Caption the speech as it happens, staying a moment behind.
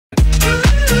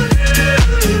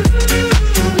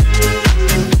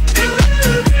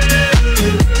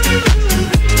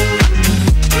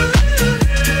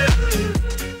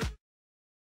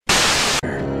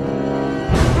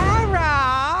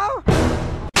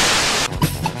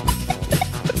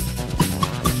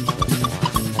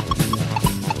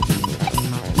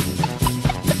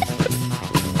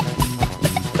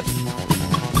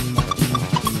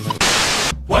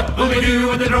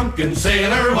with the drunken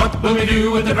sailor? What will we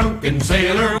do with the drunken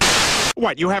sailor?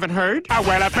 What, you haven't heard? Oh,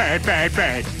 well, a bird, bird,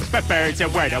 bird. But bird's a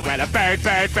word, oh, well, a bird,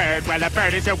 bird, bird. Well, a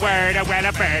bird is a word, oh, well,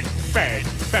 a bird, bird.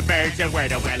 But bird's a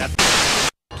word, oh, well, a...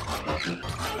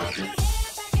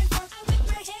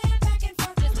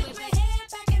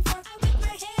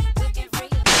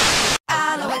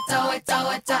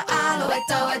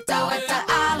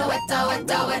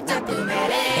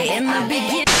 In the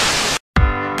beginning.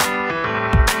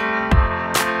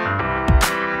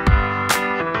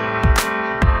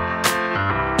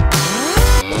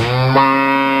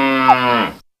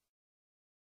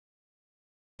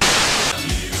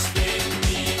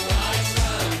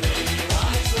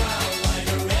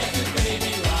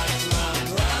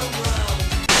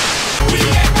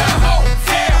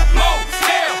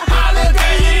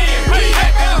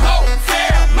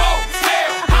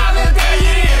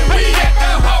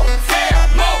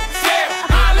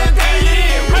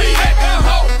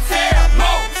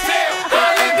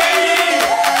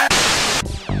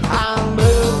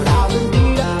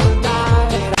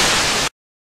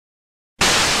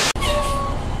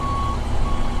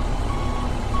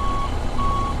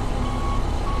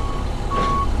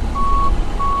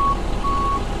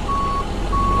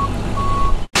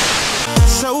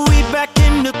 So we back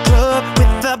in the club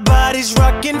with our bodies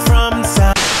rocking from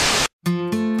side.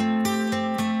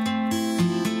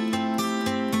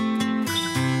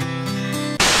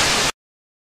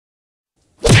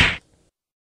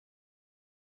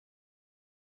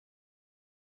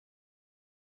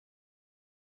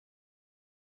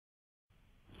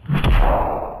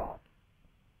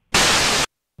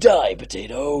 Die,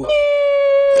 potato!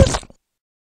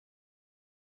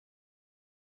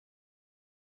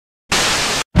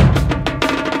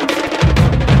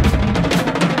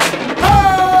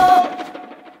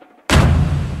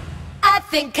 I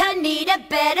think I need a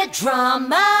better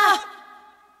drummer.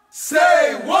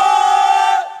 Say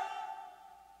what?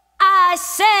 I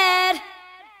said,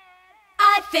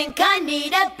 I think I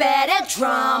need a better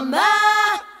drummer.